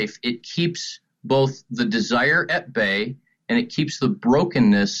our life, it keeps both the desire at bay and it keeps the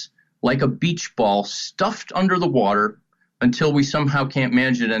brokenness like a beach ball stuffed under the water until we somehow can't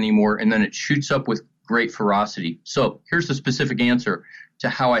manage it anymore, and then it shoots up with great ferocity. So here's the specific answer to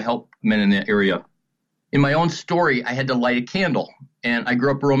how I help men in that area. In my own story, I had to light a candle, and I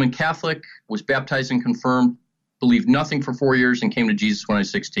grew up Roman Catholic, was baptized and confirmed, believed nothing for 4 years, and came to Jesus when I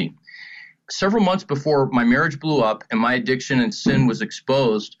was 16. Several months before my marriage blew up and my addiction and sin was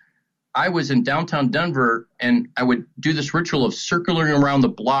exposed, I was in downtown Denver, and I would do this ritual of circling around the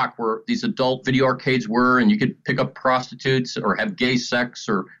block where these adult video arcades were, and you could pick up prostitutes or have gay sex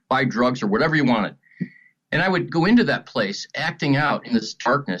or buy drugs or whatever you wanted. And I would go into that place acting out in this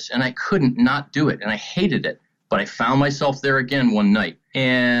darkness, and I couldn't not do it, and I hated it. But I found myself there again one night,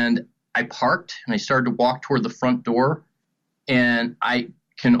 and I parked, and I started to walk toward the front door, and I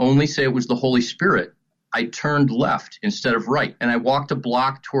can only say it was the Holy Spirit. I turned left instead of right, and I walked a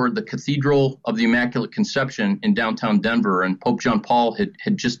block toward the Cathedral of the Immaculate Conception in downtown Denver, and Pope John Paul had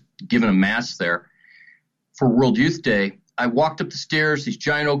just given a mass there for World Youth Day. I walked up the stairs, these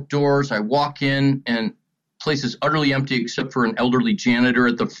giant oak doors. I walk in, and place is utterly empty except for an elderly janitor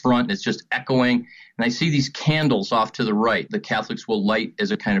at the front. It's just echoing, and I see these candles off to the right the Catholics will light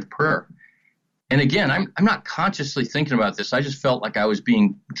as a kind of prayer. And again, I'm not consciously thinking about this. I just felt like I was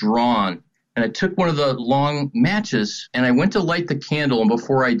being drawn. And I took one of the long matches and I went to light the candle. And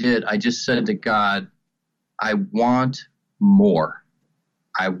before I did, I just said to God, I want more.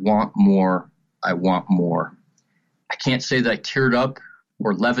 I want more. I want more. I can't say that I teared up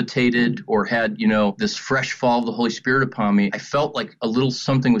or levitated or had, this fresh fall of the Holy Spirit upon me. I felt like a little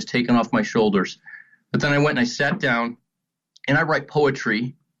something was taken off my shoulders. But then I went and I sat down, and I write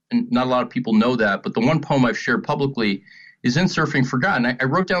poetry. And not a lot of people know that. But the one poem I've shared publicly is In Surfing for God. And I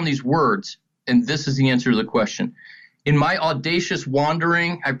wrote down these words, and this is the answer to the question. In my audacious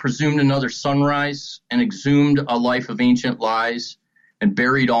wandering, I presumed another sunrise and exhumed a life of ancient lies and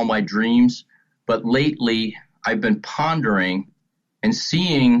buried all my dreams. But lately, I've been pondering and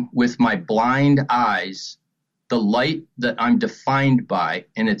seeing with my blind eyes the light that I'm defined by,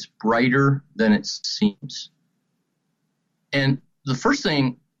 and it's brighter than it seems. And the first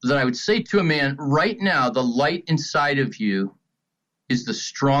thing that I would say to a man, right now, the light inside of you is the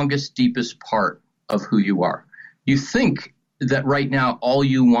strongest, deepest part of who you are. You think that right now all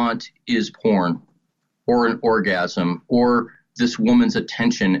you want is porn or an orgasm or this woman's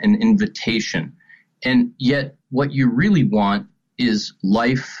attention, an invitation. And yet what you really want is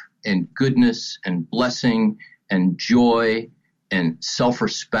life and goodness and blessing and joy and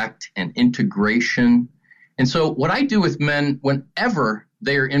self-respect and integration. And so what I do with men whenever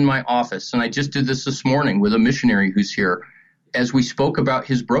they are in my office, and I just did this morning with a missionary who's here, as we spoke about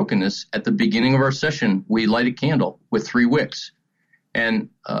his brokenness at the beginning of our session, we light a candle with 3 wicks. And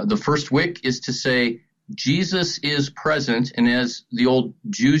the first wick is to say, Jesus is present. And as the old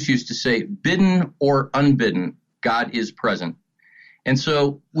Jews used to say, bidden or unbidden, God is present. And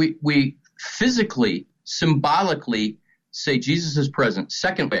so we physically, symbolically say Jesus is present.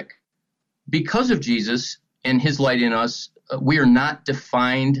 Second wick, because of Jesus and his light in us, we are not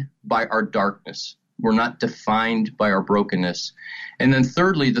defined by our darkness. We're not defined by our brokenness. And then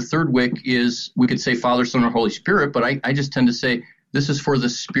thirdly, the third wick is, we could say Father, Son, or Holy Spirit, but I just tend to say this is for the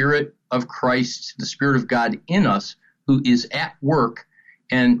Spirit of Christ, the Spirit of God in us, who is at work.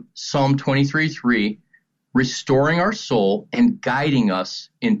 And Psalm 23:3, restoring our soul and guiding us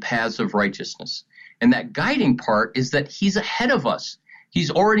in paths of righteousness. And that guiding part is that he's ahead of us.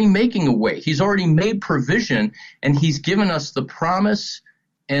 He's already making a way. He's already made provision, and he's given us the promise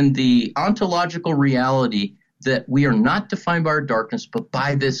and the ontological reality that we are not defined by our darkness, but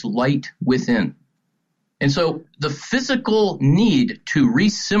by this light within. And so the physical need to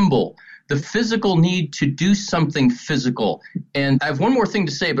resymbol, the physical need to do something physical. And I have one more thing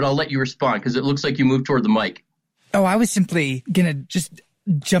to say, but I'll let you respond because it looks like you moved toward the mic. Oh, I was simply going to just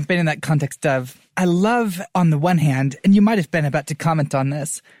jump in that context of, I love on the one hand, and you might have been about to comment on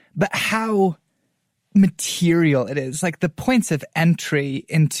this, but how material it is. Like the points of entry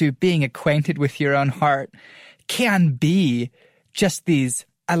into being acquainted with your own heart can be just these,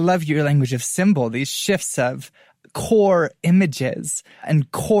 I love your language of symbol, these shifts of core images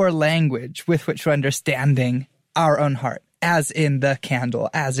and core language with which we're understanding our own heart, as in the candle,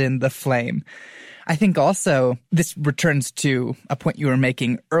 as in the flame. I think also this returns to a point you were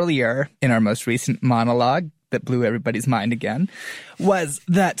making earlier in our most recent monologue, that blew everybody's mind again, was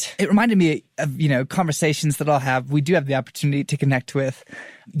that it reminded me of, conversations that I'll have. We do have the opportunity to connect with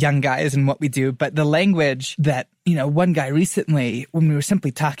young guys and what we do, but the language that, one guy recently, when we were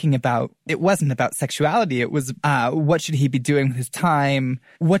simply talking about, it wasn't about sexuality. It was, what should he be doing with his time?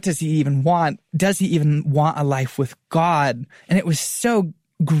 What does he even want? Does he even want a life with God? And it was so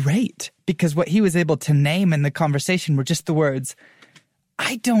great because what he was able to name in the conversation were just the words,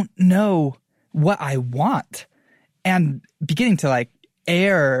 I don't know what I want, and beginning to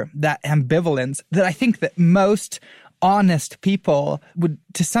air that ambivalence that I think that most honest people would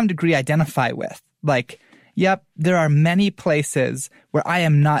to some degree identify with. Yep, there are many places where I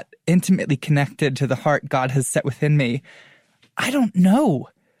am not intimately connected to the heart God has set within me. I don't know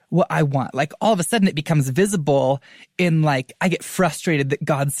what I want. All of a sudden it becomes visible in I get frustrated that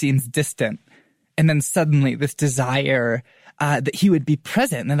God seems distant. And then suddenly this desire that he would be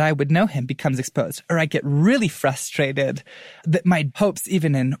present and that I would know him becomes exposed. Or I get really frustrated that my hopes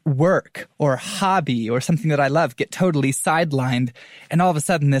even in work or hobby or something that I love get totally sidelined. And all of a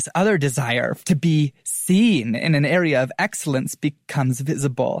sudden this other desire to be seen in an area of excellence becomes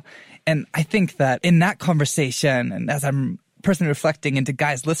visible. And I think that in that conversation, and as I'm personally reflecting into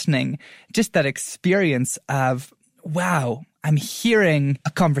guys listening, just that experience of, wow, I'm hearing a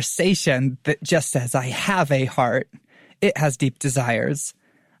conversation that just says, I have a heart. It has deep desires.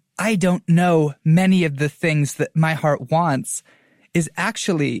 I don't know many of the things that my heart wants is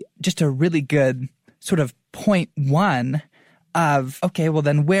actually just a really good sort of point one of, okay, well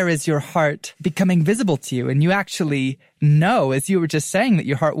then where is your heart becoming visible to you? And you actually know, as you were just saying, that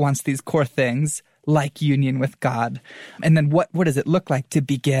your heart wants these core things like union with God. And then what does it look like to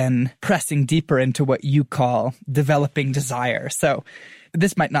begin pressing deeper into what you call developing desire? So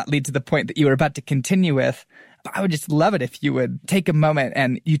this might not lead to the point that you were about to continue with, but I would just love it if you would take a moment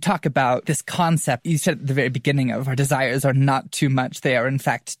and you talk about this concept. You said at the very beginning of our desires are not too much. They are in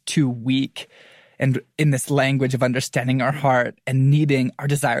fact too weak. And in this language of understanding our heart and needing our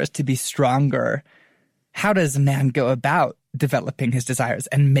desires to be stronger, how does a man go about developing his desires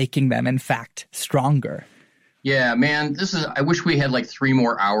and making them, in fact, stronger? Yeah, man, I wish we had 3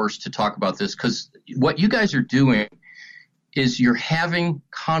 more hours to talk about this, because what you guys are doing is you're having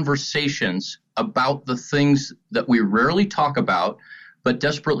conversations about the things that we rarely talk about, but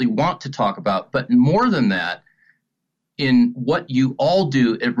desperately want to talk about. But more than that, in what you all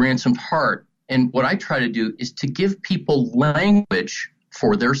do at Ransomed Heart, and what I try to do is to give people language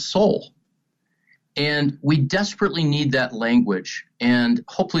for their soul. And we desperately need that language. And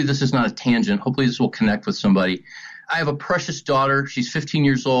hopefully this is not a tangent. Hopefully this will connect with somebody. I have a precious daughter. She's 15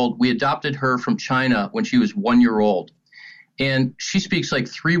 years old. We adopted her from China when she was 1 year old. And she speaks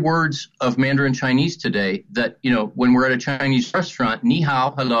 3 words of Mandarin Chinese today that, when we're at a Chinese restaurant, ni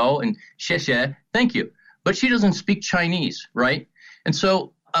hao, hello, and xie xie, thank you. But she doesn't speak Chinese, right? And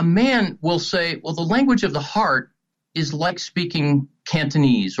so a man will say, well, the language of the heart is like speaking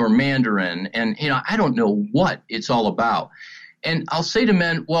Cantonese or Mandarin. And, I don't know what it's all about. And I'll say to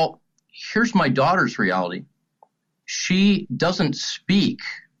men, well, here's my daughter's reality. She doesn't speak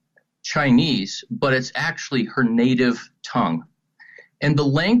Chinese, but it's actually her native tongue. And the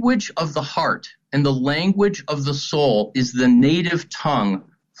language of the heart and the language of the soul is the native tongue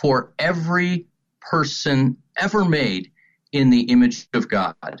for every person ever made in the image of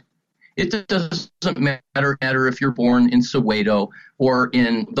God. It doesn't matter if you're born in Soweto or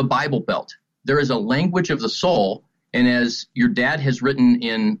in the Bible Belt. There is a language of the soul, and as your dad has written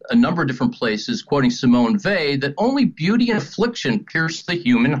in a number of different places, quoting Simone Weil, that only beauty and affliction pierce the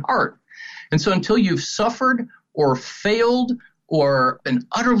human heart. And so until you've suffered or failed or been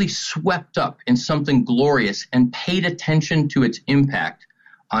utterly swept up in something glorious and paid attention to its impact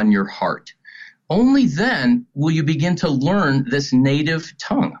on your heart, only then will you begin to learn this native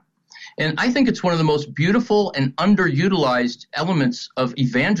tongue. And I think it's one of the most beautiful and underutilized elements of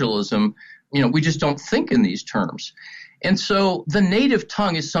evangelism. We just don't think in these terms. And so the native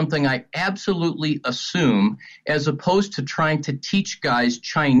tongue is something I absolutely assume, as opposed to trying to teach guys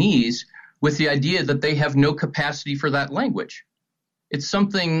Chinese with the idea that they have no capacity for that language. It's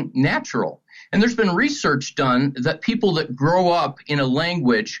something natural. And there's been research done that people that grow up in a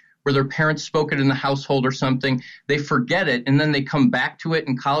language where their parents spoke it in the household or something, they forget it, and then they come back to it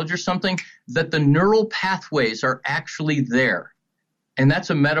in college or something, that the neural pathways are actually there. And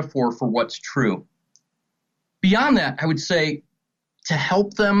that's a metaphor for what's true. Beyond that, I would say to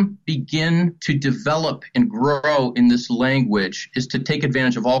help them begin to develop and grow in this language is to take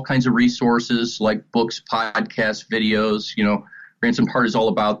advantage of all kinds of resources like books, podcasts, videos. Ransomed Heart is all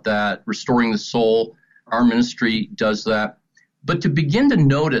about that. Restoring the Soul, our ministry does that. But to begin to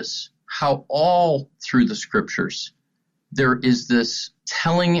notice how all through the scriptures there is this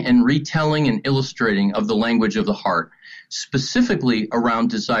telling and retelling and illustrating of the language of the heart, specifically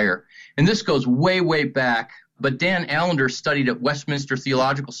around desire. And this goes way, way back. But Dan Allender studied at Westminster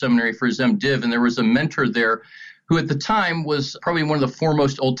Theological Seminary for his MDiv, and there was a mentor there who at the time was probably one of the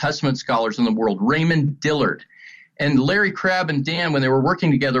foremost Old Testament scholars in the world, Raymond Dillard. And Larry Crabb and Dan, when they were working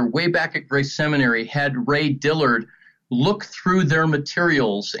together way back at Grace Seminary, had Ray Dillard look through their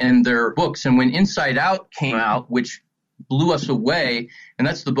materials and their books. And when Inside Out came out, which blew us away, and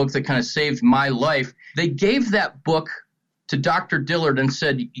that's the book that kind of saved my life, they gave that book to Dr. Dillard and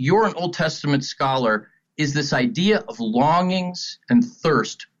said, you're an Old Testament scholar. Is this idea of longings and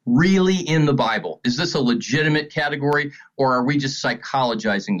thirst really in the Bible? Is this a legitimate category, or are we just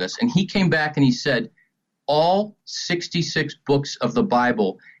psychologizing this? And he came back and he said, all 66 books of the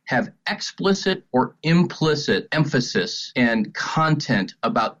Bible have explicit or implicit emphasis and content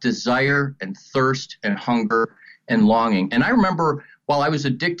about desire and thirst and hunger and longing. And I remember while I was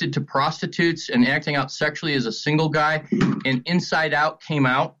addicted to prostitutes and acting out sexually as a single guy, and Inside Out came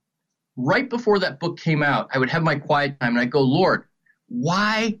out, right before that book came out, I would have my quiet time and I'd go, Lord,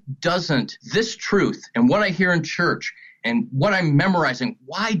 why doesn't this truth and what I hear in church and what I'm memorizing,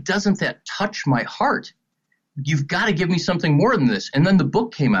 why doesn't that touch my heart? You've got to give me something more than this. And then the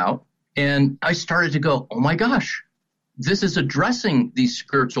book came out and I started to go, oh my gosh, this is addressing these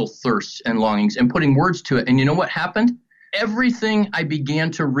spiritual thirsts and longings and putting words to it. And you know what happened? Everything I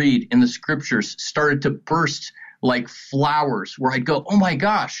began to read in the scriptures started to burst like flowers, where I'd go, oh my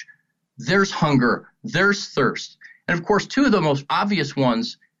gosh, there's hunger, there's thirst. And of course, two of the most obvious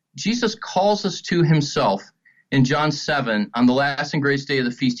ones, Jesus calls us to himself in John 7. On the last and greatest day of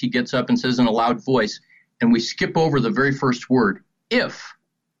the feast, he gets up and says in a loud voice, and we skip over the very first word, if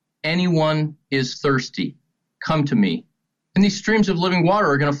anyone is thirsty, come to me, and these streams of living water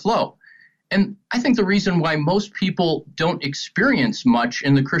are going to flow. And I think the reason why most people don't experience much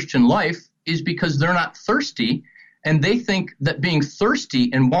in the Christian life is because they're not thirsty, and they think that being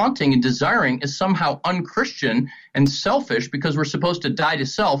thirsty and wanting and desiring is somehow unchristian and selfish because we're supposed to die to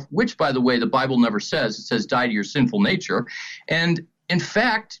self, which, by the way, the Bible never says. It says die to your sinful nature. And in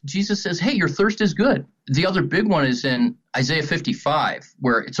fact, Jesus says, hey, your thirst is good. The other big one is in Isaiah 55,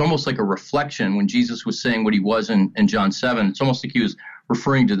 where it's almost like a reflection when Jesus was saying what he was in John 7. It's almost like he was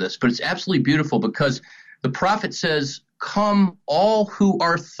referring to this. But it's absolutely beautiful because the prophet says, come all who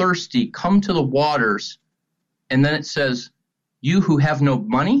are thirsty, come to the waters. And then it says, you who have no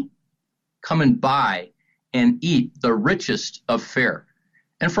money, come and buy and eat the richest of fare.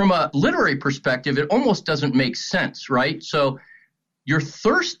 And from a literary perspective, it almost doesn't make sense, right? So you're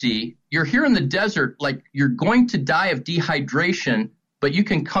thirsty, you're here in the desert, like you're going to die of dehydration, but you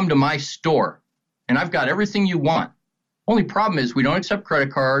can come to my store and I've got everything you want. Only problem is we don't accept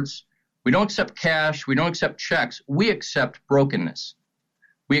credit cards, we don't accept cash, we don't accept checks. We accept brokenness.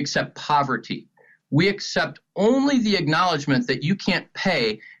 We accept poverty. We accept only the acknowledgement that you can't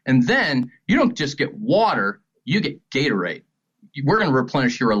pay, and then you don't just get water, you get Gatorade. We're going to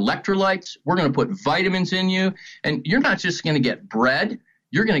replenish your electrolytes. We're going to put vitamins in you. And you're not just going to get bread.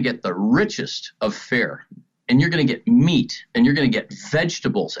 You're going to get the richest of fare. And you're going to get meat. And you're going to get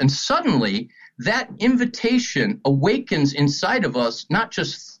vegetables. And suddenly, that invitation awakens inside of us not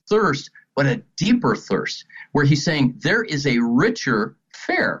just thirst, but a deeper thirst, where he's saying there is a richer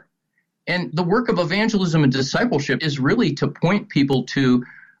fare. And the work of evangelism and discipleship is really to point people to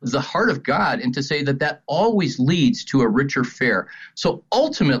the heart of God and to say that that always leads to a richer fare. So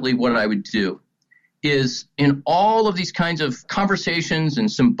ultimately what I would do is in all of these kinds of conversations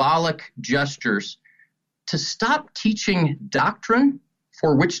and symbolic gestures to stop teaching doctrine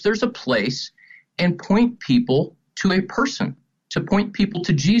for which there's a place and point people to a person, to point people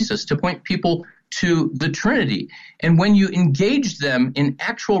to Jesus, to point people to the Trinity. And when you engage them in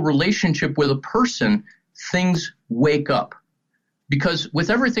actual relationship with a person, things wake up. Because with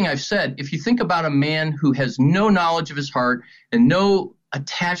everything I've said, if you think about a man who has no knowledge of his heart and no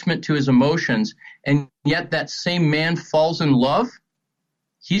attachment to his emotions, and yet that same man falls in love,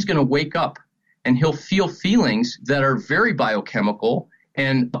 he's going to wake up and he'll feel feelings that are very biochemical,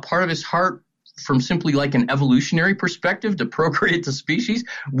 and a part of his heart, from simply like an evolutionary perspective to procreate the species,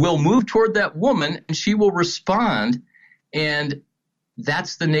 will move toward that woman and she will respond. And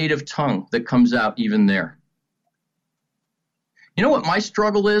that's the native tongue that comes out even there. You know what my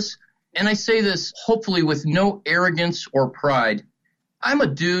struggle is? And I say this hopefully with no arrogance or pride. I'm a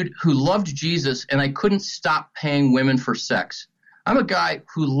dude who loved Jesus and I couldn't stop paying women for sex. I'm a guy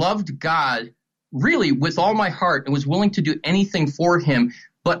who loved God really with all my heart and was willing to do anything for him,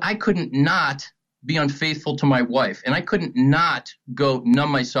 but I couldn't not be unfaithful to my wife, and I couldn't not go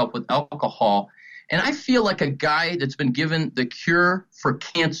numb myself with alcohol. And I feel like a guy that's been given the cure for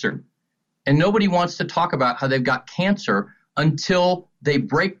cancer, and nobody wants to talk about how they've got cancer until they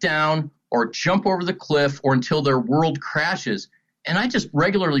break down or jump over the cliff or until their world crashes. And I just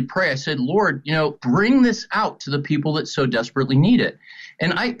regularly pray. I said, Lord, bring this out to the people that so desperately need it.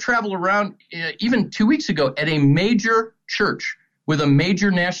 And I travel around even 2 weeks ago at a major church with a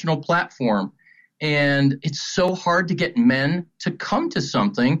major national platform. And it's so hard to get men to come to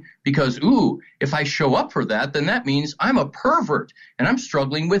something because, if I show up for that, then that means I'm a pervert and I'm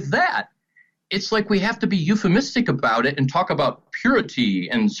struggling with that. It's like we have to be euphemistic about it and talk about purity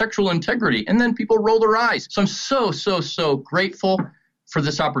and sexual integrity, and then people roll their eyes. So I'm so grateful for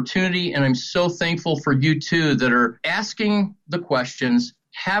this opportunity, and I'm so thankful for you too that are asking the questions,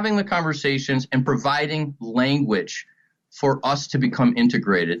 having the conversations, and providing language for us to become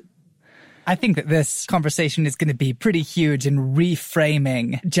integrated. I think that this conversation is going to be pretty huge in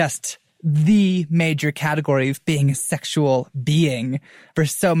reframing just the major category of being a sexual being for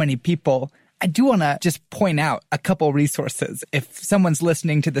so many people. I do want to just point out a couple resources. If someone's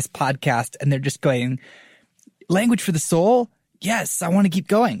listening to this podcast and they're just going, language for the soul? Yes, I want to keep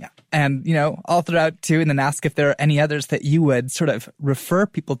going. And, I'll throw out two and then ask if there are any others that you would sort of refer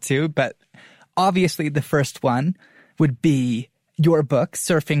people to. But obviously the first one would be your book,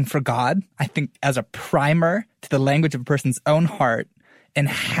 Surfing for God. I think as a primer to the language of a person's own heart and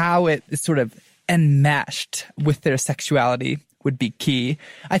how it is sort of enmeshed with their sexuality would be key.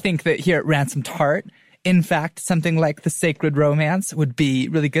 I think that here at Ransomed Heart, in fact, something like The Sacred Romance would be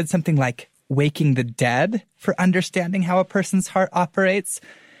really good. Something like Waking the Dead for understanding how a person's heart operates.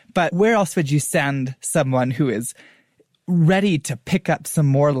 But where else would you send someone who is ready to pick up some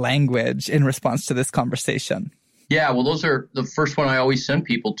more language in response to this conversation? Yeah, well, those are the first one I always send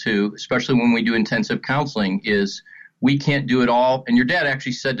people to, especially when we do intensive counseling, is we can't do it all. And your dad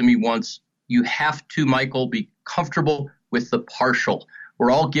actually said to me once, you have to, Michael, be comfortable with the partial.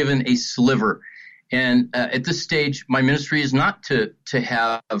 We're all given a sliver. And at this stage, my ministry is not to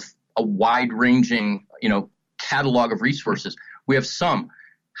have a wide-ranging, catalog of resources. We have some.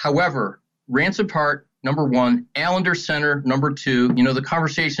 However, Ransomed Heart, number one, Allender Center, number two, the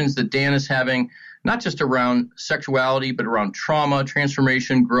conversations that Dan is having, not just around sexuality, but around trauma,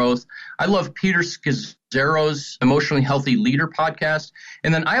 transformation, growth. I love Peter Scazzero's Emotionally Healthy Leader podcast.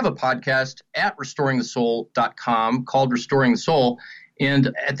 And then I have a podcast at restoringthesoul.com called Restoring the Soul.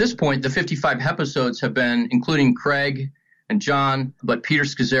 And at this point, the 55 episodes have been including Craig and John, but Peter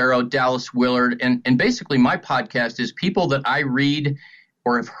Scazzero, Dallas Willard. And basically my podcast is people that I read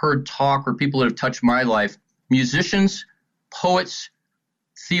or have heard talk or people that have touched my life, musicians, poets,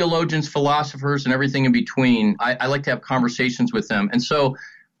 theologians, philosophers, and everything in between. I like to have conversations with them. And so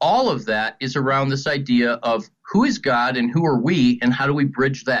all of that is around this idea of who is God and who are we and how do we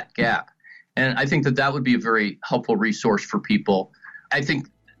bridge that gap? And I think that would be a very helpful resource for people. I think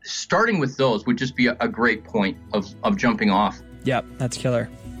starting with those would just be a great point of jumping off. Yep, that's killer.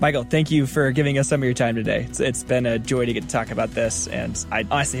 Michael, thank you for giving us some of your time today. It's been a joy to get to talk about this, and I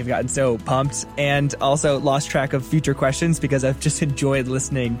honestly have gotten so pumped and also lost track of future questions because I've just enjoyed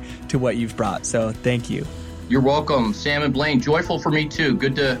listening to what you've brought. So thank you. You're welcome, Sam and Blaine. Joyful for me too.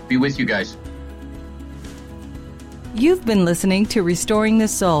 Good to be with you guys. You've been listening to Restoring the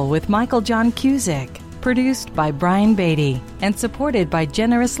Soul with Michael John Cusick, produced by Brian Beatty and supported by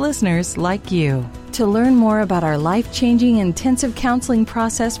generous listeners like you. To learn more about our life-changing intensive counseling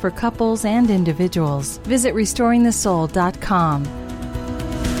process for couples and individuals, visit restoringthesoul.com.